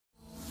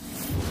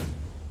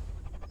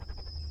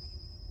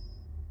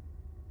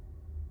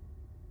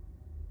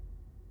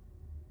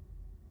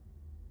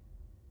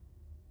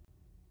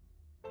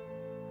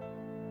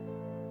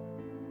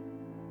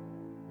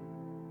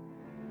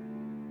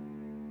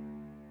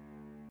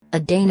A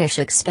Danish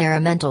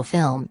experimental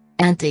film,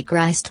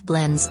 Antichrist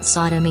blends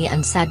sodomy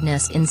and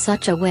sadness in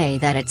such a way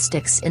that it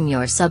sticks in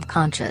your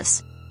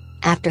subconscious.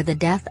 After the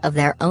death of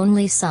their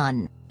only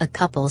son, a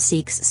couple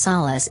seeks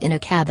solace in a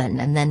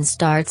cabin and then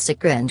starts a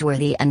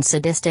cringeworthy and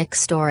sadistic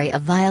story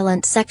of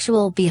violent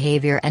sexual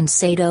behavior and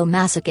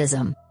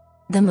sadomasochism.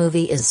 The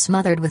movie is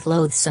smothered with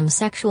loathsome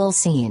sexual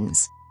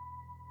scenes.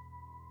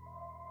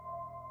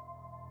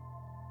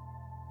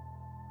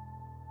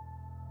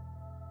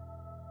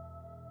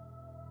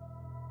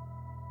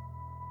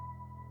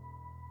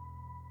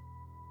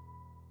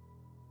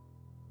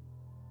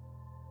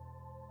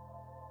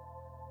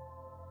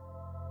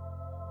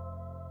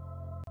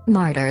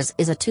 Martyrs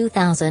is a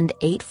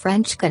 2008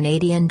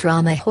 French-Canadian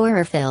drama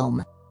horror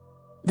film.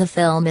 The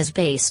film is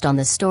based on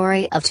the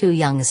story of two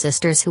young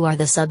sisters who are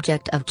the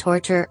subject of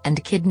torture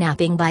and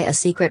kidnapping by a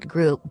secret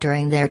group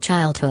during their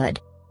childhood.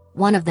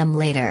 One of them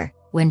later,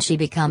 when she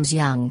becomes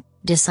young,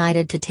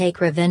 decided to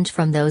take revenge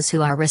from those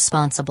who are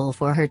responsible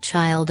for her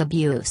child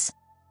abuse.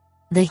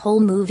 The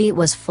whole movie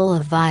was full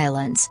of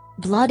violence,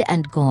 blood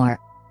and gore.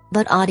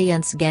 But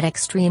audience get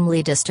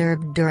extremely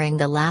disturbed during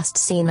the last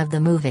scene of the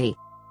movie.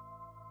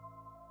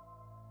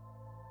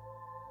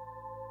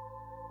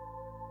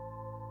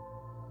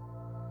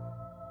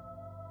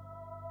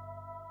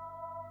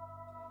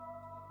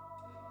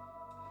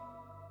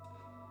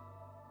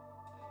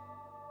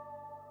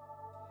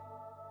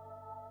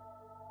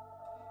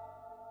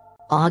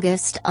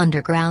 August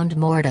Underground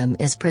Mortem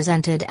is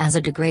presented as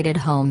a degraded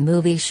home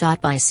movie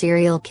shot by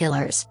serial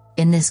killers,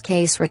 in this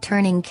case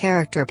returning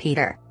character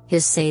Peter,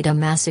 his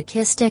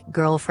sadomasochistic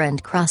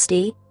girlfriend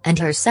Krusty, and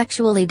her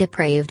sexually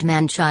depraved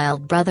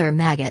man-child brother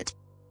Maggot.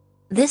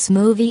 This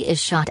movie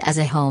is shot as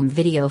a home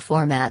video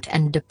format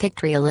and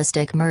depict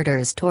realistic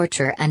murders,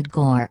 torture and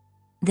gore.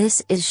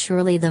 This is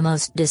surely the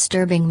most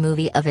disturbing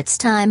movie of its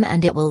time,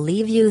 and it will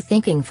leave you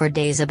thinking for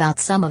days about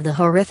some of the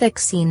horrific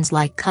scenes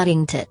like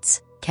cutting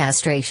tits,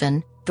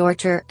 castration,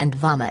 torture and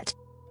vomit.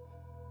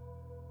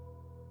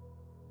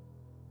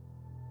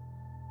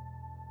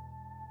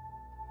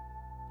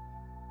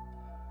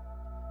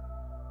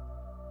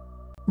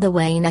 The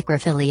way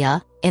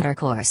necrophilia,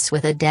 intercourse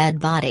with a dead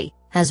body,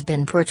 has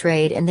been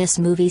portrayed in this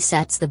movie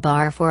sets the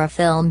bar for a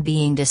film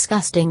being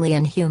disgustingly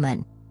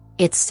inhuman.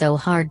 It's so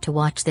hard to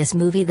watch this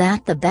movie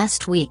that the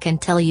best we can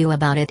tell you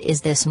about it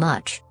is this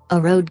much. A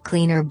road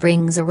cleaner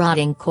brings a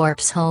rotting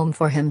corpse home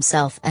for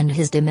himself and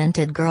his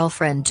demented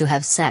girlfriend to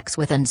have sex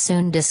with, and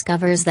soon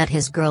discovers that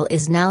his girl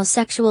is now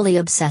sexually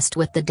obsessed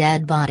with the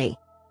dead body.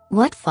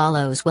 What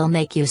follows will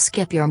make you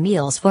skip your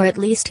meals for at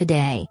least a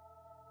day.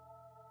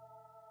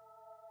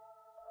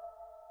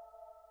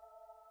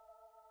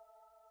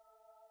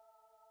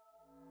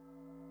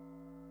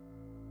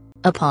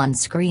 Upon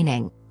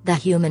screening, The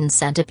Human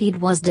Centipede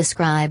was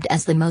described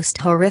as the most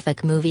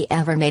horrific movie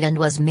ever made and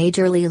was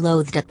majorly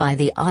loathed at by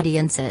the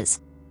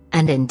audiences.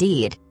 And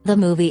indeed, the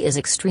movie is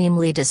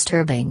extremely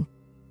disturbing.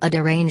 A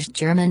deranged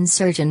German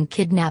surgeon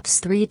kidnaps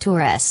 3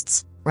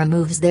 tourists,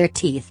 removes their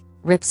teeth,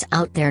 rips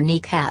out their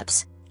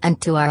kneecaps,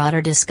 and to our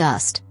utter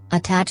disgust,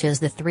 attaches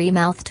the 3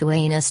 mouth to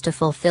anus to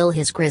fulfill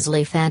his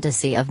grisly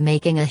fantasy of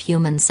making a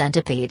human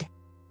centipede.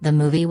 The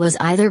movie was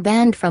either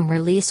banned from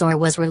release or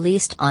was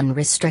released on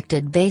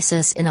restricted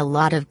basis in a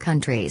lot of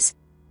countries.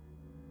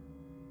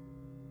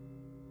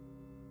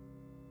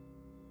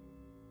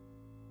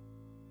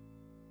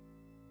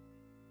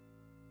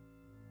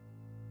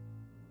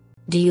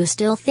 Do you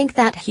still think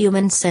that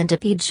Human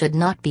Centipede should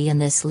not be in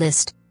this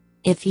list?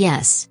 If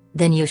yes,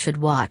 then you should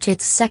watch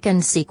its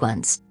second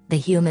sequence, The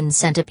Human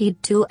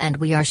Centipede 2, and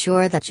we are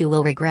sure that you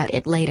will regret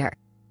it later.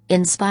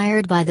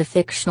 Inspired by the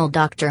fictional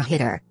Dr.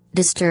 Hitter,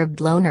 disturbed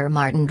loner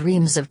Martin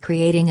dreams of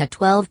creating a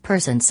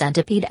 12-person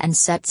centipede and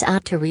sets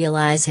out to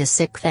realize his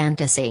sick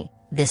fantasy.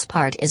 This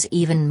part is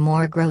even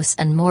more gross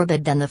and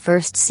morbid than the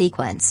first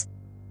sequence.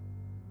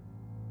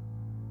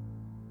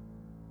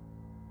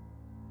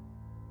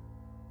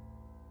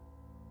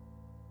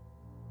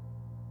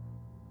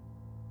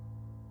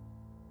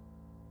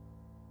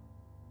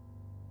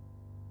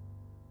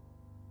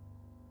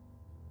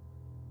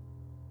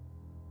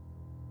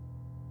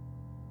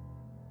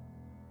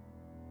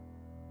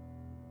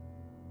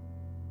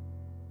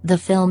 The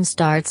film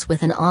starts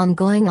with an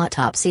ongoing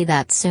autopsy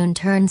that soon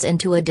turns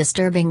into a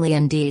disturbingly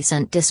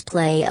indecent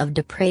display of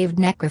depraved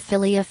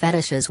necrophilia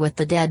fetishes with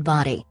the dead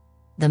body.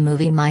 The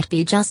movie might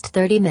be just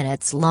 30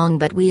 minutes long,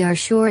 but we are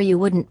sure you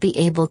wouldn't be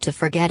able to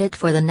forget it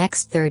for the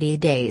next 30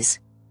 days.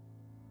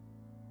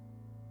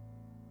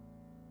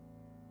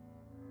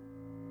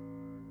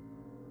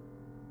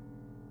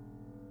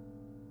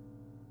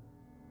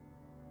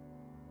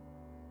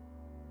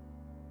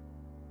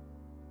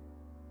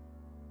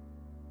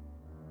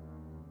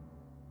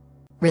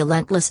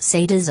 Relentless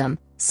sadism,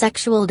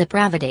 sexual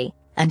depravity,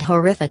 and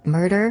horrific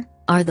murder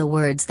are the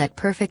words that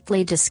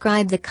perfectly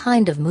describe the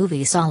kind of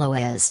movie Solo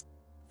is.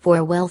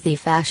 4 wealthy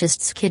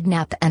fascists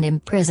kidnap and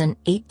imprison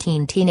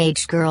 18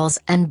 teenage girls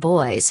and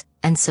boys,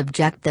 and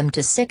subject them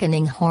to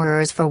sickening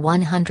horrors for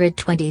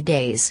 120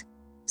 days.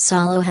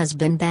 Solo has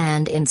been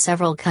banned in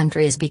several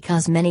countries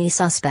because many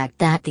suspect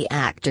that the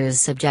actors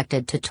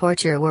subjected to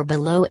torture were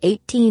below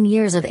 18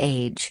 years of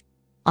age.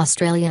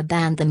 Australia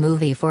banned the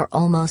movie for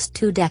almost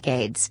 2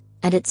 decades,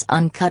 and its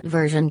uncut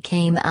version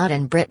came out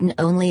in Britain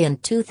only in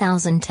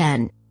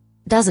 2010.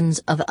 Dozens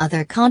of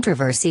other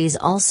controversies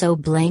also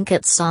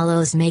blanket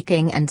Solo's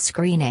making and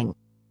screening.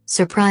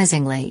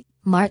 Surprisingly,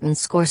 Martin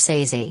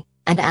Scorsese,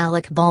 and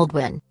Alec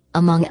Baldwin,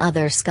 among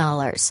other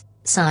scholars,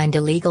 signed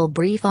a legal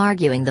brief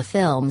arguing the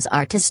film's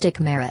artistic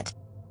merit.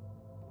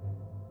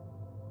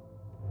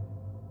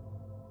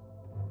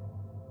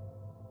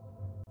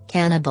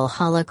 Cannibal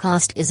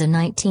Holocaust is a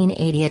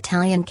 1980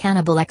 Italian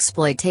cannibal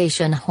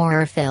exploitation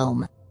horror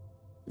film.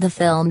 The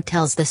film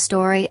tells the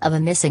story of a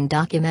missing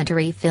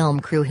documentary film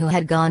crew who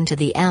had gone to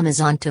the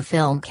Amazon to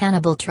film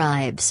cannibal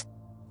tribes.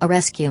 A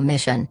rescue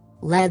mission,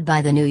 led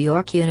by the New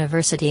York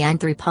University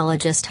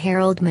anthropologist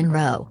Harold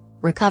Monroe,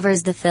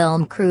 recovers the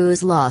film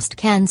crew's lost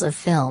cans of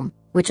film,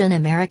 which an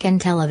American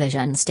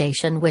television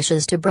station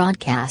wishes to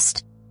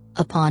broadcast.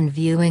 Upon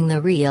viewing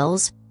the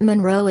reels,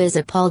 Monroe is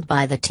appalled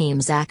by the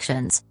team's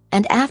actions,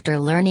 and after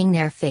learning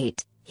their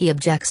fate, he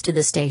objects to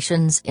the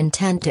station's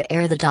intent to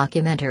air the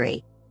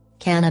documentary.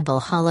 Cannibal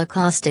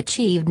Holocaust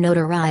achieved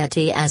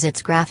notoriety as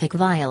its graphic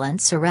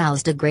violence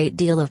aroused a great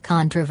deal of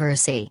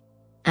controversy.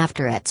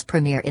 After its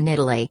premiere in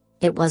Italy,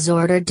 it was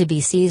ordered to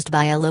be seized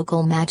by a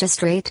local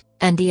magistrate,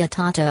 and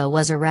Deodato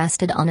was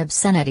arrested on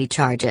obscenity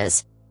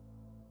charges.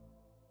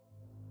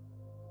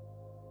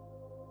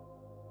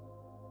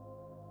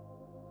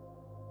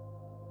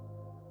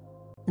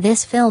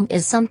 This film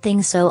is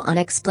something so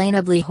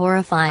unexplainably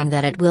horrifying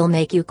that it will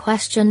make you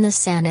question the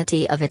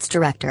sanity of its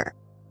director.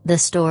 The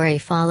story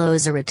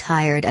follows a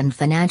retired and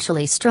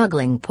financially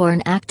struggling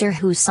porn actor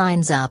who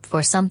signs up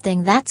for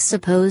something that's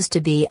supposed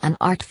to be an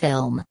art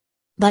film.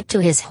 But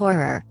to his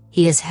horror,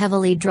 he is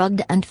heavily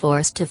drugged and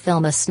forced to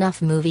film a snuff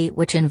movie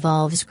which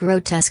involves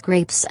grotesque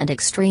rapes and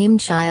extreme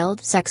child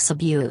sex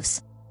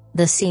abuse.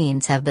 The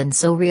scenes have been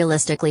so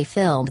realistically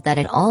filmed that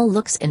it all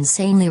looks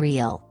insanely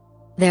real.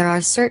 There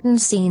are certain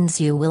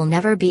scenes you will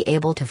never be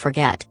able to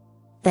forget.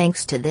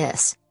 Thanks to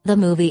this, the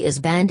movie is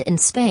banned in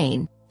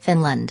Spain,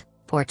 Finland,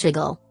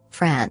 Portugal,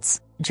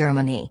 France,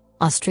 Germany,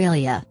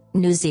 Australia,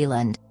 New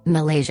Zealand,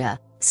 Malaysia,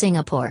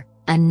 Singapore,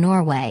 and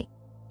Norway.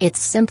 It's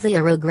simply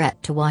a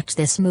regret to watch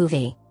this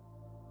movie.